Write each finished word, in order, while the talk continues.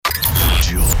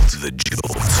The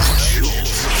Jolt.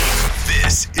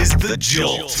 This is The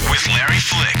Jolt with Larry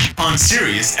Flick on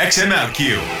Sirius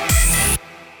XM-LQ.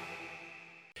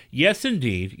 Yes,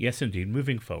 indeed.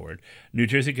 Moving forward, New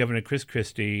Jersey Governor Chris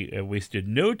Christie wasted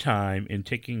no time in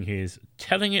taking his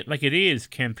 "telling it like it is"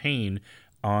 campaign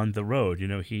on the road. You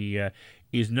know, he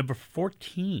is number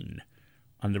 14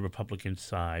 on the Republican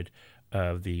side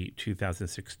of the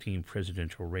 2016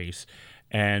 presidential race,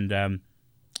 and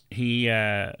he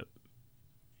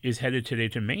is headed today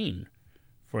to Maine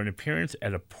for an appearance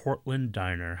at a Portland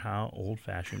diner. How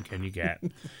old-fashioned can you get?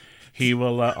 He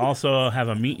will also have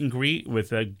a meet and greet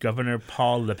with Governor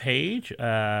Paul LePage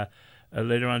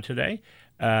later on today.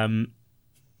 I'm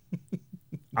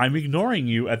ignoring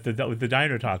you with the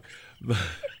diner talk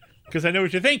because I know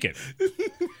what you're thinking.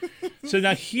 So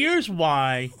now here's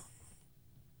why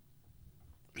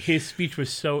his speech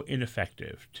was so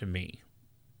ineffective to me.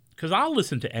 Because I'll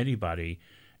listen to anybody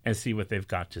and see what they've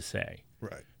got to say.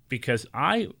 Right. Because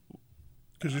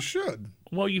you should.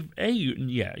 Well,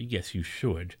 yes, you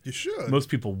should. You should. Most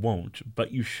people won't,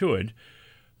 but you should.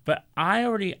 But I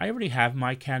already have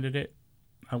my candidate.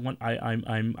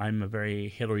 I'm a very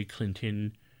Hillary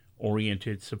Clinton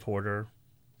oriented supporter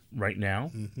right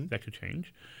now. Mm-hmm. That could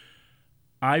change.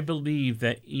 I believe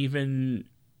that even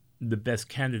the best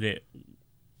candidate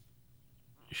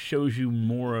shows you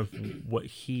more of what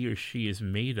he or she is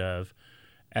made of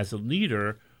as a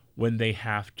leader when they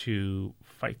have to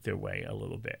fight their way a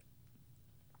little bit.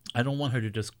 I don't want her to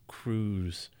just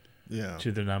cruise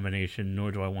to the nomination,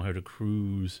 nor do I want her to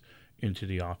cruise into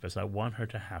the office. I want her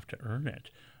to have to earn it.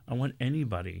 I want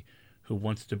anybody who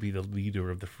wants to be the leader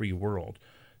of the free world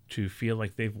to feel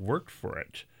like they've worked for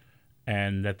it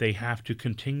and that they have to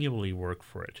continually work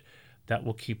for it. That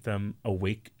will keep them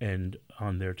awake and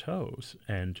on their toes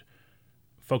and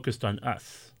focused on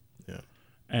us. Yeah.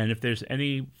 And if there's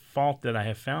any fault that I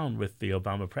have found with the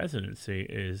Obama presidency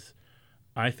is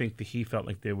I think that he felt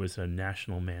like there was a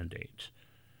national mandate.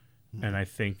 Mm. And I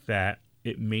think that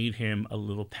it made him a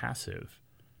little passive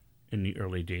in the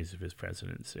early days of his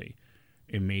presidency.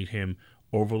 It made him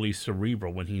overly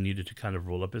cerebral when he needed to kind of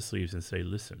roll up his sleeves and say,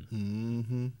 listen.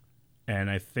 Mm-hmm. And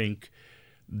I think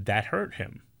that hurt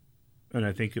him. And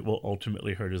I think it will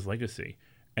ultimately hurt his legacy.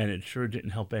 And it sure didn't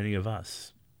help any of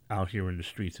us out here in the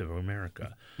streets of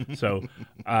America. So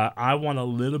I want a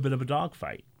little bit of a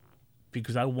dogfight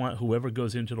because I want whoever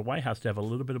goes into the White House to have a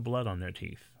little bit of blood on their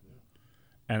teeth.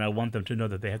 And I want them to know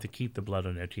that they have to keep the blood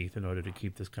on their teeth in order to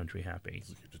keep this country happy.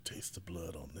 You get to taste the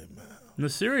blood on their mouth. No,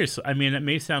 seriously. I mean, it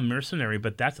may sound mercenary,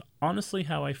 but that's honestly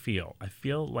how I feel. I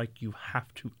feel like you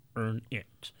have to earn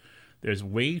it. There's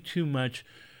way too much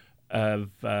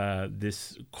of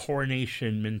this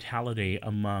coronation mentality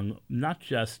among not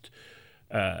just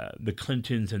the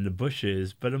Clintons and the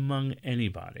Bushes, but among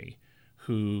anybody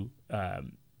who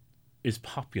is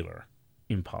popular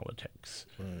in politics.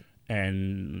 Right.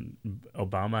 And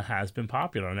Obama has been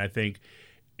popular. And I think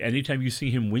anytime you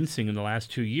see him wincing in the last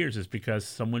 2 years is because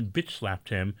someone bitch slapped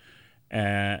him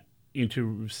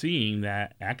into seeing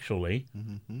that actually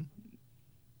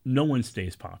no one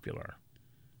stays popular.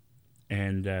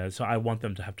 And so I want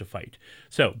them to have to fight.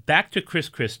 So back to Chris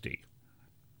Christie.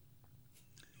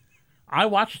 I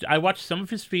watched some of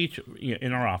his speech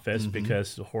in our office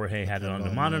because Jorge had it on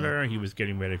the monitor. He was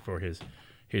getting ready for his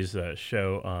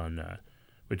show on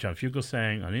with John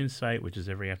Fugelsang on Insight, which is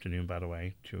every afternoon, by the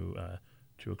way, 2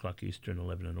 o'clock Eastern,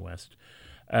 11 in the West.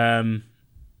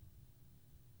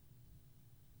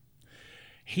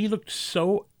 He looked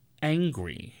so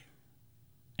angry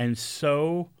and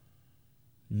so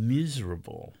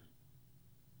miserable.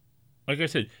 Like I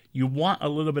said, you want a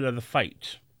little bit of the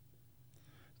fight.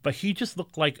 But he just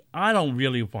looked like, I don't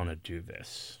really want to do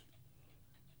this.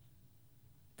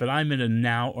 But I'm in a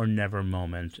now or never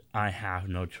moment. I have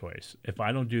no choice. If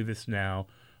I don't do this now,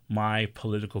 my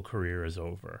political career is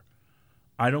over.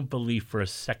 I don't believe for a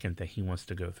second that he wants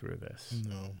to go through this.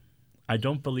 No. I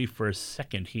don't believe for a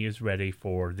second he is ready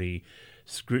for the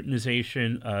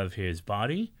scrutinization of his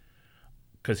body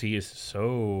because he is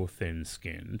so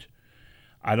thin-skinned.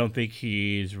 I don't think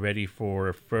he's ready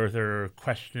for further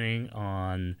questioning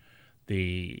on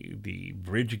the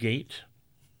Bridgegate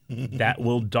that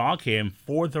will dog him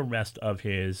for the rest of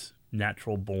his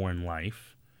natural-born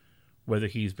life. Whether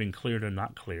he's been cleared or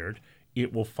not cleared,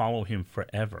 it will follow him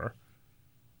forever.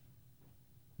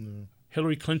 Mm.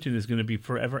 Hillary Clinton is going to be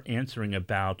forever answering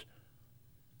about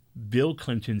Bill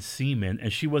Clinton's semen,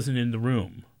 and she wasn't in the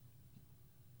room.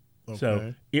 Okay.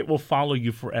 So it will follow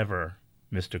you forever,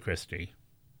 Mr. Christie.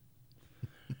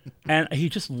 And he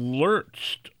just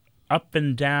lurched up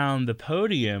and down the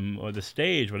podium or the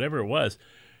stage, whatever it was,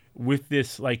 with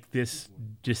this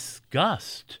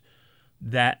disgust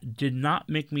that did not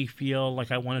make me feel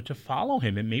like I wanted to follow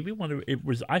him. It made me want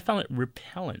to. I found it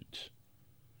repellent,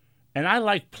 and I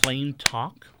like plain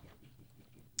talk.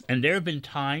 And there have been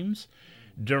times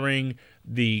during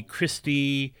the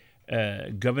Christie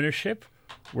governorship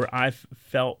where I've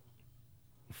felt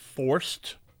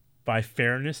forced by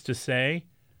fairness to say,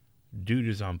 dude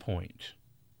is on point.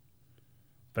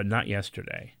 But not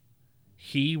yesterday.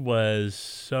 He was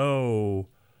so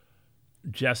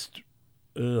just,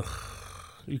 ugh.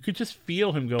 You could just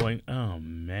feel him going, oh,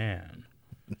 man.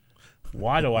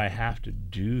 Why do I have to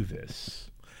do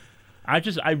this?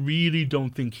 I really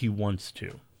don't think he wants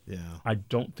to. Yeah. I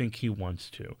don't think he wants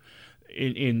to.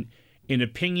 In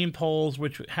opinion polls,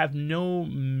 which have no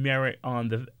merit on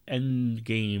the end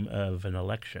game of an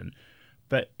election,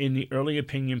 but in the early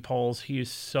opinion polls, he is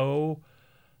so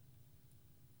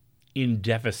in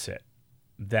deficit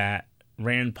that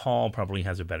Rand Paul probably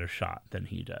has a better shot than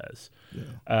he does.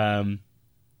 Yeah.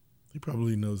 He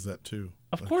probably knows that too.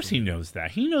 Of course he knows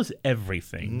that. He knows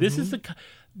everything. Mm-hmm.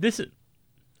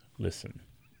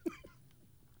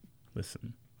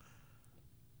 Listen.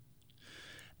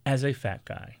 As a fat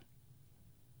guy,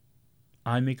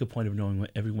 I make a point of knowing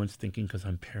what everyone's thinking because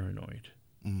I'm paranoid.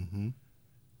 Mm-hmm.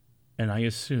 And I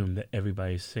assume that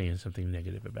everybody's saying something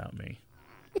negative about me.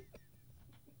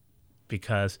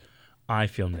 Because I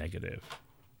feel negative.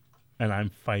 And I'm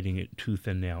fighting it tooth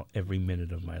and nail every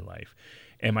minute of my life.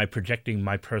 Am I projecting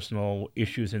my personal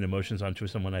issues and emotions onto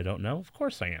someone I don't know? Of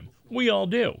course I am. We all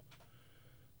do.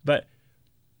 But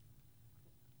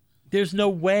there's no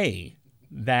way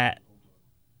that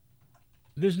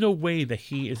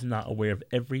he is not aware of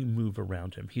every move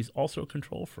around him. He's also a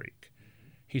control freak.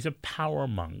 He's a power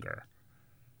monger.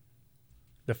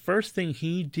 The first thing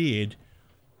he did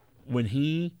when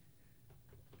he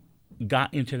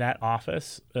got into that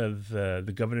office of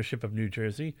the governorship of New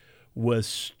Jersey was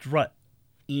strut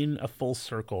in a full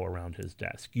circle around his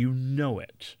desk. You know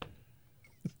it.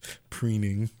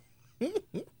 Preening.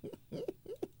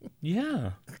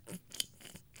 Yeah.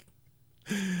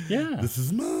 Yeah. This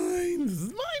is mine. This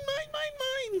is mine.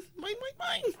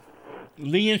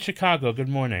 Lee in Chicago, good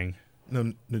morning.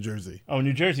 No, New Jersey. Oh,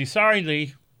 New Jersey. Sorry,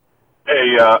 Lee.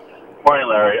 Hey, morning,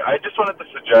 Larry. I just wanted to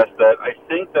suggest that I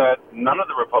think that none of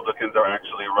the Republicans are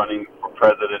actually running for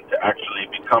president to actually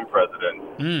become president.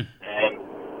 And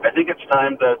I think it's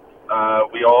time that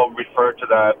we all refer to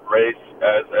that race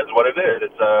as what it is.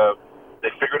 They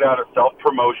figured out a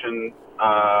self-promotion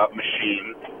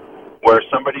machine where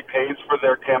somebody pays for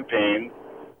their campaign,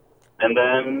 and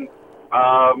then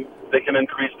they can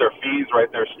increase their fees,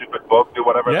 write their stupid book, do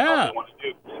whatever the hell they want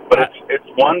to do. But it's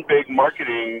one big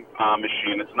marketing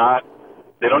machine. It's not.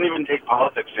 They don't even take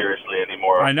politics seriously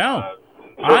anymore. I know.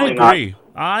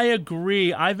 I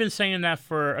agree. I've been saying that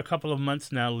for a couple of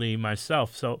months now, Lee,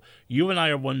 myself. So you and I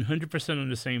are 100% on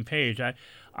the same page.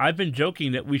 I've been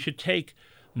joking that we should take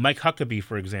Mike Huckabee,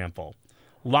 for example,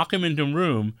 lock him in the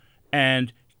room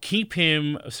and keep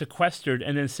him sequestered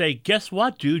and then say, guess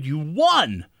what, dude? You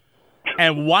won.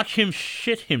 And watch him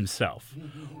shit himself.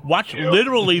 Watch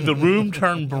literally the room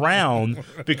turn brown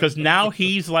because now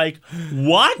he's like,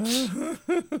 what?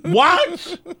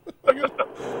 What?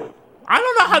 I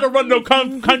don't know how to run no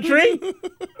country.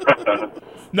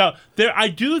 No, I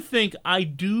do think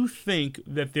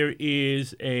that there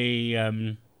is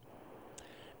a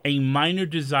minor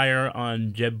desire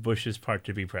on Jeb Bush's part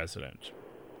to be president.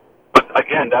 But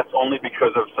again, that's only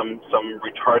because of some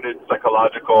retarded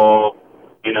psychological,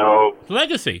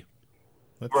 legacy.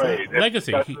 Right.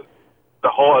 Legacy. That's the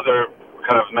whole other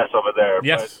kind of mess over there.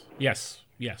 Yes.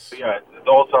 Yeah, it's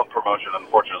all self-promotion,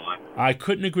 unfortunately. I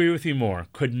couldn't agree with you more.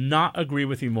 Could not agree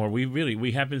with you more.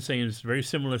 We have been saying very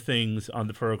similar things on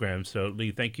the program. So,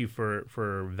 Lee, thank you for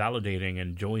validating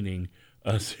and joining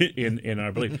us in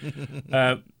our belief.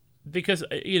 Because,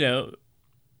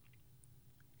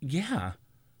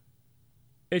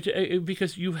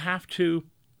 because you have to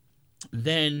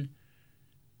then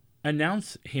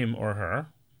announce him or her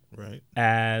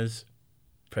as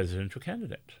presidential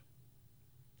candidate.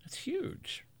 That's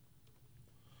huge.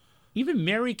 Even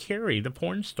Mary Carey, the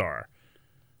porn star,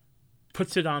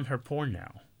 puts it on her porn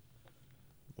now.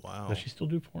 Wow. Does she still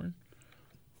do porn?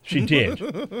 She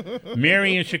did.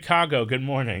 Mary in Chicago, good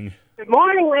morning. Good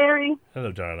morning, Larry.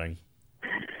 Hello, darling.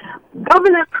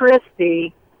 Governor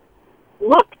Christie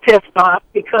looked pissed off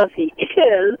because he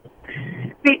is,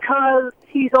 because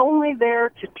he's only there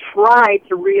to try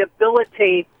to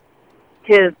rehabilitate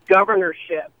his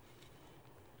governorship.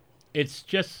 It's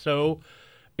just so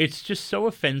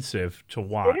offensive to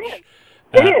watch.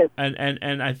 It is.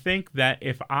 And I think that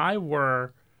if I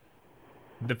were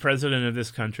the president of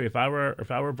this country, if I were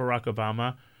Barack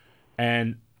Obama,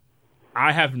 and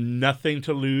I have nothing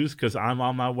to lose because I'm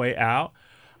on my way out,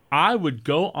 I would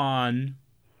go on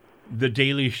The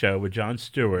Daily Show with Jon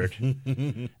Stewart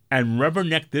and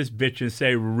rubberneck this bitch and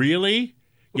say, "Really?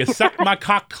 You sucked my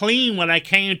cock clean when I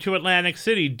came to Atlantic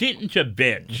City, didn't you,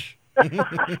 bitch?"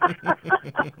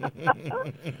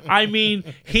 I mean,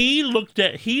 he looked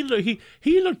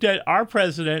at our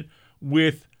president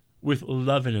with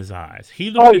love in his eyes. He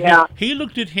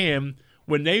looked at him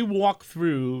when they walked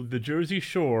through the Jersey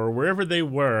Shore, wherever they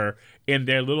were, in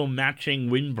their little matching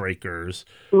windbreakers.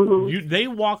 Mm-hmm. They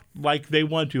walked like they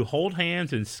wanted to hold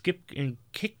hands and skip and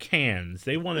kick hands.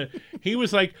 He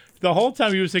was like, the whole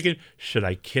time he was thinking, should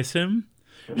I kiss him?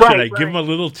 Should I give him a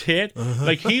little tit?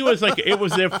 Like, he was like, it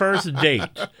was their first date.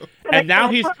 And now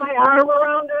he's put my arm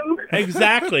around him.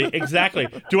 Exactly.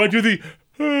 Do I do the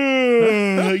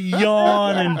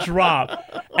yawn and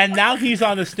drop? And now he's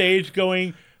on the stage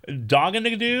going, dogging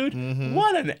the dude? Mm-hmm.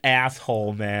 What an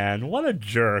asshole, man. What a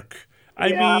jerk. I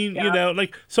mean,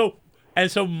 like, so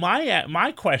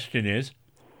my question is,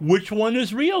 which one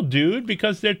is real, dude?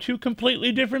 Because they're two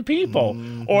completely different people.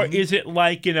 Mm-hmm. Or is it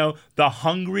like, the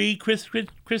hungry Chris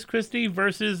Christie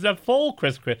versus the full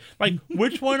Chris Christie? Like,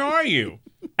 which one are you?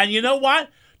 And you know what?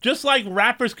 Just like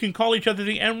rappers can call each other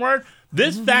the N-word,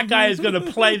 this fat guy is going to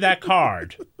play that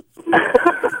card.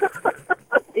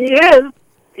 He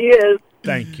is.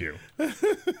 Thank you.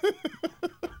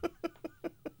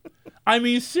 I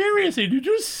mean, seriously, did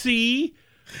you see?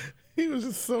 He was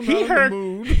just so not in the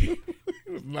mood. He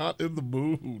was not in the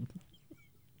mood.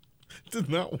 Did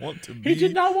not want to be. He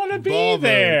did not want to be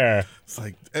there. It's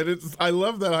like, and I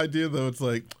love that idea though. It's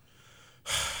like,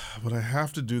 but I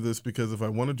have to do this because if I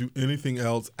want to do anything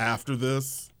else after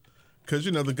this, because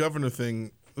the governor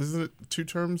thing, isn't it 2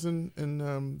 terms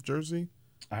in Jersey?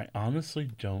 I honestly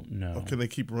don't know. Or can they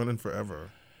keep running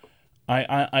forever?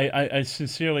 I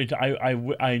sincerely,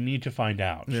 I need to find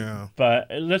out. Yeah. But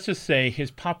let's just say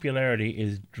his popularity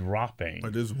is dropping.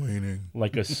 It is waning.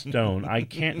 Like a stone. I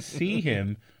can't see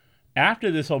him,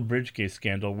 after this whole Bridgegate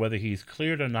scandal, whether he's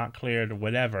cleared or not cleared or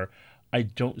whatever, I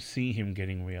don't see him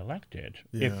getting reelected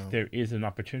if there is an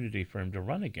opportunity for him to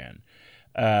run again.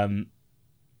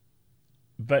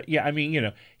 But yeah, I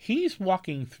mean, he's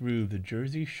walking through the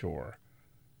Jersey Shore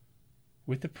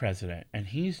with the president, and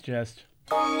he's just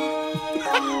in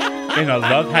a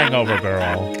love hangover,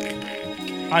 girl.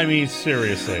 I mean,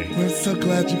 seriously. We're so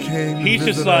glad you came. He's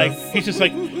just like,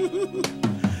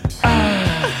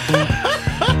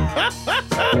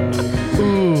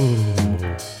 ooh,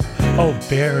 oh,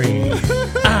 Barry.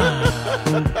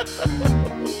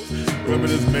 Rubbing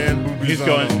his man boobies. He's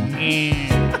going. If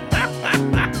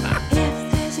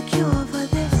there's a cure for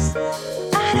this,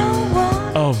 I don't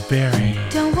want. Oh, Barry.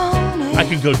 Don't want it. I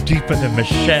can go deeper than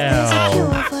Michelle.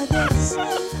 Cure for this,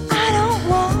 I don't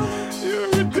want.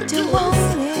 Don't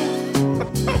want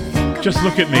it. Just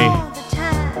look at me.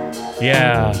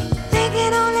 Yeah. Think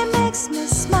it only makes me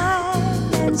smile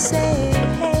and say,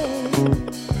 hey.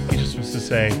 He just wants to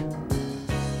say,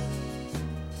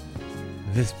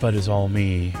 this butt is all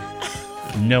me.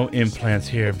 No implants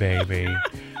here, baby.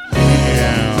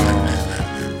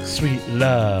 Yeah. Sweet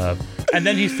love. And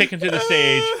then he's taken to the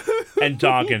stage and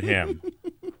dogging him.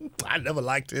 I never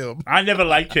liked him. I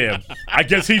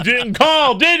guess he didn't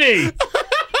call, did he?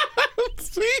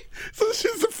 See? So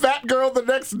she's a fat girl the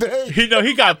next day. He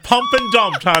got pump and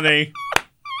dumped, honey.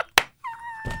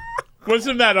 What's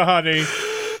the matter, honey?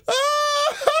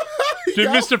 Did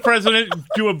Mr. President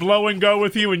do a blow and go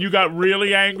with you and you got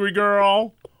really angry,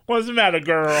 girl? What's the matter,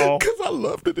 girl? Because I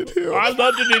loved it in him. I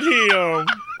loved it in him.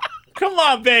 Come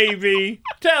on, baby.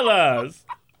 Tell us.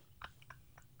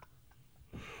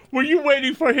 Were you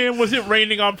waiting for him? Was it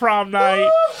raining on prom night?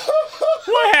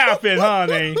 What happened,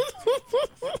 honey?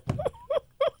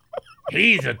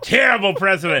 He's a terrible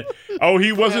president. Oh,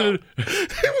 he wasn't. He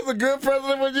was a good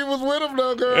president when you was with him,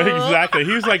 though, girl. Exactly.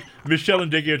 He was like Michelle and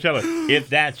Dickie Otello. If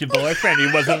that's your boyfriend,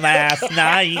 he wasn't last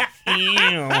night.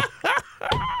 Ew.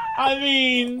 I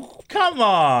mean, come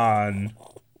on.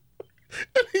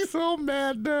 And he's all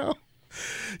mad now.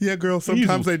 Yeah, girl,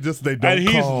 sometimes they don't call. And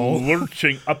he's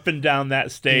lurching up and down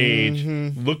that stage,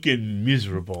 looking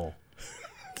miserable.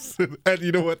 And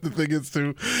you know what the thing is,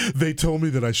 too? They told me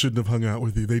that I shouldn't have hung out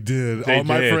with you. They did. All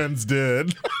my friends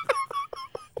did.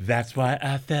 That's why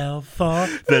I fell for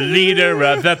the leader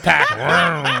of the pack.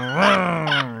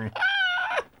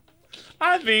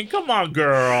 I mean, come on,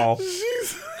 girl.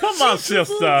 Come on,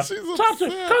 sister.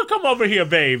 Come over here,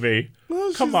 baby.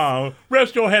 No, come on.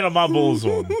 Rest your head on my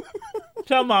bosom.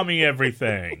 Tell mommy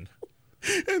everything.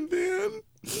 And then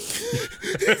He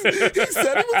said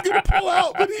he was going to pull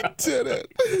out, but he didn't.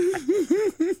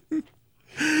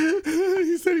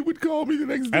 He said he would call me the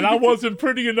next day. And I wasn't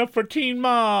pretty enough for Teen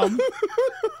Mom.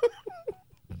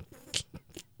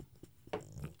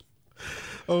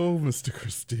 Oh, Mr.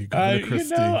 Christie. Governor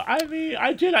Christie.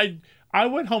 I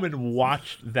went home and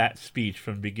watched that speech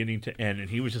from beginning to end, and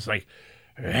he was just like,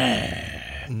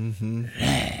 mm-hmm.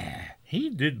 He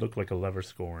did look like a lover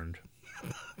scorned.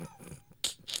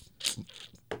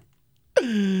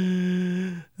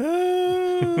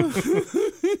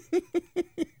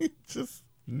 Just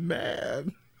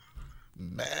mad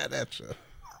at you.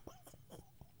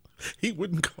 He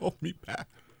wouldn't call me back.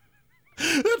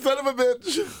 That son of a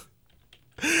bitch.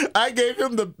 I gave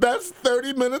him the best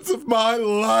 30 minutes of my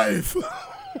life.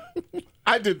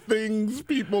 I did things,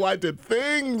 people. I did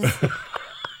things.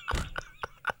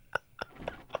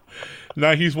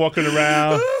 Now he's walking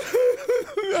around.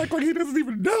 Act like he doesn't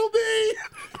even know me.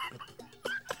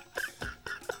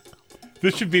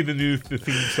 This should be the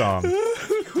theme song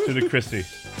to the Christie.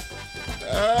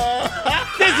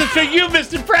 This is for you,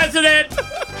 Mr. President.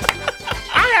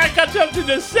 I got something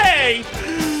to say.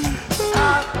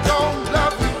 I don't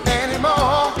love you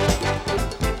anymore.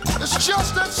 It's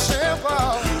just that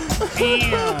simple.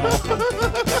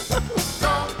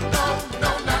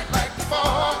 No, not like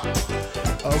before.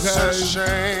 Okay. It's a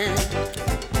shame,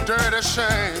 dirty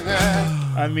shame.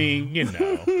 Yeah. I mean, you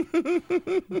know.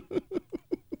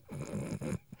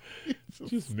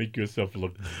 Just make yourself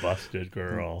look busted,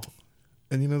 girl.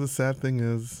 And you know the sad thing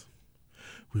is,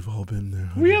 we've all been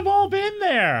there. We have all been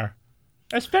there.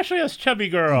 Especially us chubby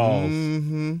girls.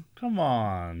 Mm-hmm. Come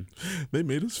on. They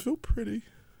made us feel pretty.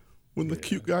 When the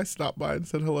cute guy stopped by and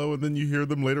said hello, and then you hear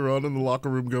them later on in the locker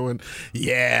room going,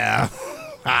 yeah,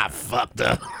 I fucked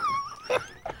up.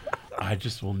 It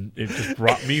just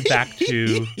brought me back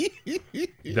to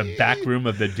the back room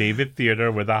of the David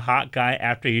Theater where the hot guy,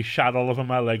 after he shot all over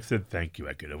my legs, said, thank you.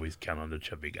 I could always count on the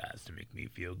chubby guys to make me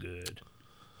feel good.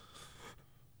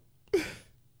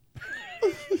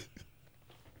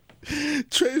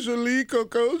 Très jolie,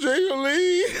 Coco, très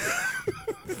jolie.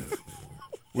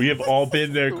 We have all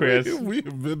been there, Chris. We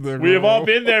have been there, girl. We have all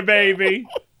been there, baby.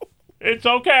 It's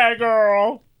okay,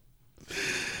 girl.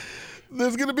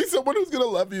 There's going to be someone who's going to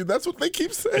love you. That's what they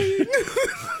keep saying.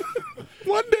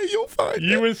 One day you'll find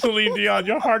you it. and Celine Dion,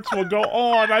 your hearts will go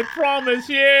on. I promise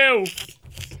you.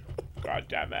 God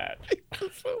damn it.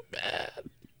 I'm so bad.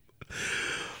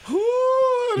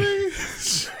 Ooh, honey,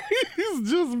 she's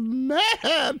just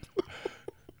mad.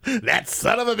 That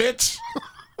son of a bitch.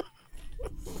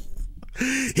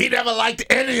 He never liked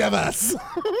any of us.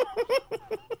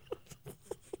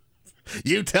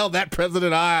 You tell that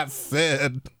president I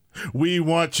said, we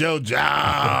want your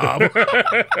job.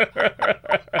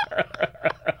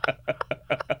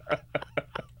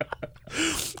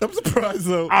 I'm surprised,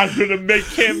 though. I'm going to make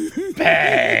him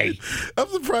pay. I'm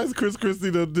surprised Chris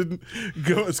Christie, though, didn't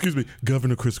go,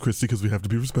 Governor Chris Christie, because we have to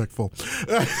be respectful,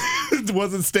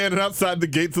 wasn't standing outside the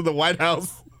gates of the White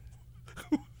House,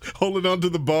 holding onto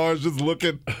the bars, just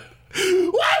looking. Why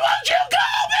won't you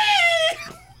call me?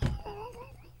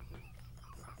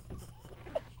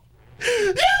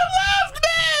 You loved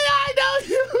me! I know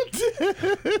you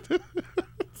did!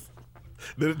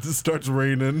 Then it just starts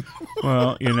raining.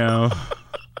 Well, you know,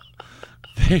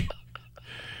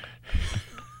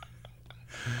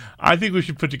 I think we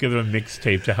should put together a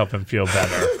mixtape to help him feel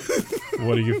better.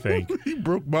 What do you think? He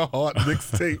broke my heart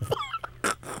mixtape.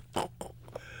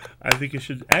 I think it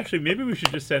should. Actually, maybe we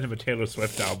should just send him a Taylor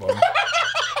Swift album.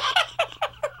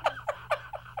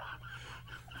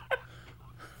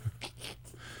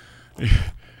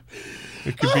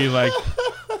 It could be like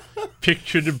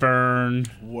Picture to Burn.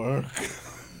 Work.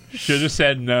 Should have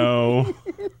said no.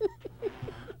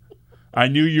 I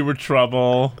knew you were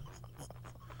trouble.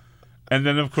 And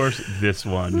then, of course, this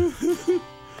one.